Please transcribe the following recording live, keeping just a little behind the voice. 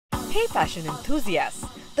Hey fashion enthusiasts!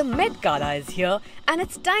 The Met Gala is here and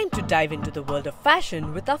it's time to dive into the world of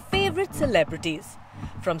fashion with our favorite celebrities.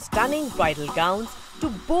 From stunning bridal gowns to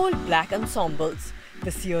bold black ensembles,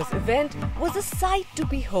 this year's event was a sight to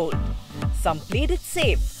behold. Some played it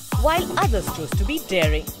safe, while others chose to be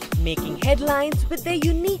daring, making headlines with their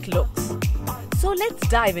unique looks. So let's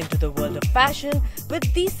dive into the world of fashion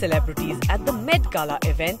with these celebrities at the Met Gala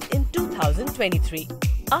event in 2023.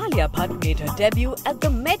 Alia Bhatt made her debut at the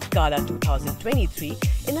Met Gala 2023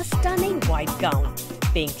 in a stunning white gown,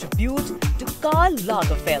 paying tribute to Karl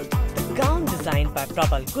Lagerfeld. The gown, designed by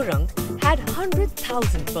Prabal Gurung, had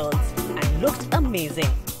 100,000 pearls and looked amazing.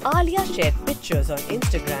 Alia shared pictures on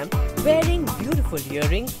Instagram wearing beautiful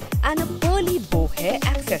earrings and a pearly bow hair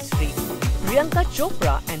accessory. Priyanka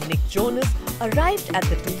Chopra and Nick Jonas arrived at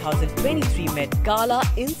the 2023 Met Gala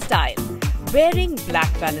in style, wearing black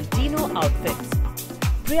Valentino outfits.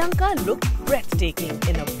 Priyanka looked breathtaking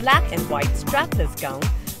in a black and white strapless gown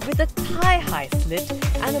with a thigh-high slit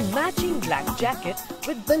and a matching black jacket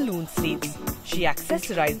with balloon sleeves. She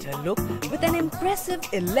accessorized her look with an impressive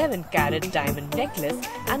 11-carat diamond necklace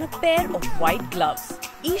and a pair of white gloves.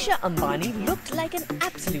 Isha Ambani looked like an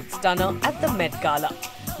absolute stunner at the Met Gala,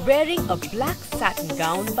 wearing a black satin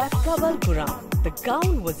gown by Prabal Gurung. The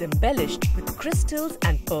gown was embellished with crystals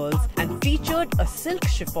and pearls and featured a silk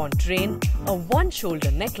chiffon train, a one-shoulder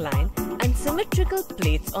neckline and symmetrical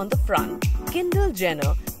plaits on the front. Kendall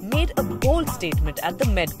Jenner made a bold statement at the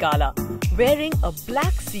Met Gala, wearing a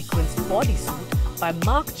black sequenced bodysuit by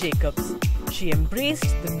Marc Jacobs. She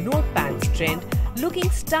embraced the no pants trend, looking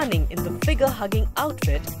stunning in the figure-hugging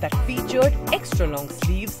outfit that featured extra long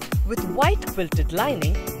sleeves with white quilted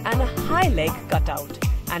lining and a high leg cutout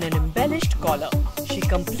and an embellished collar. She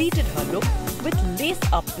completed her look with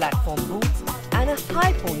lace-up platform boots and a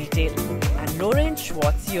high ponytail and Lauren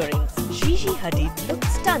Schwartz earrings. Gigi Hadid looked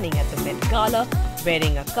stunning at the Met Gala,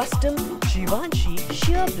 wearing a custom Givenchy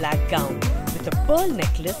sheer black gown with a pearl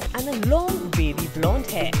necklace and a long wavy blonde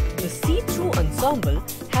hair. The see-through ensemble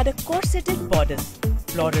had a corseted bodice,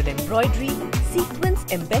 floral embroidery, sequins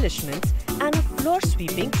embellishments and a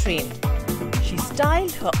floor-sweeping train. She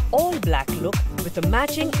styled her all-black look with a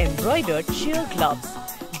matching embroidered sheer gloves,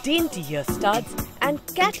 dainty ear studs and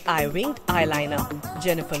cat-eye winged eyeliner.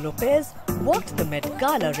 Jennifer Lopez walked the Met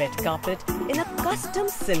Gala red carpet in a custom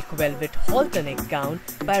silk velvet halter neck gown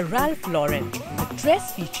by Ralph Lauren. The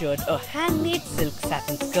dress featured a handmade silk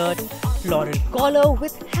satin skirt, floral collar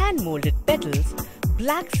with hand-molded petals,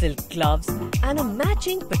 black silk gloves and a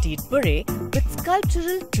matching petite beret with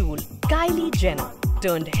sculptural tool. Kylie Jenner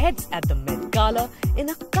turned heads at the Met Gala in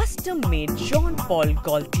a custom-made Jean-Paul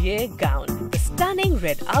Gaultier gown. The stunning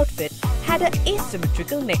red outfit had an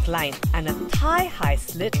asymmetrical neckline and a thigh-high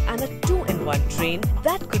slit and a 2-in-1 train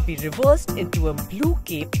that could be reversed into a blue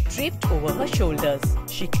cape draped over her shoulders.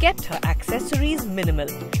 She kept her accessories minimal,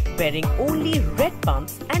 wearing only red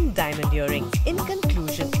pumps and diamond earrings. In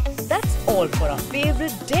conclusion, that's all for our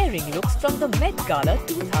favorite daring looks from the Met Gala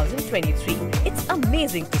 2023. It's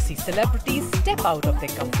amazing to see celebrities step out of their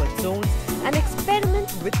comfort zones and experiment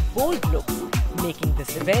with bold looks, making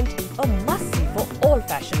this event a must-see for all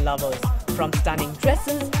fashion lovers. From stunning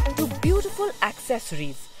dresses to beautiful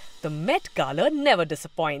accessories, the Met Gala never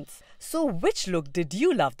disappoints. So which look did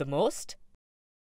you love the most?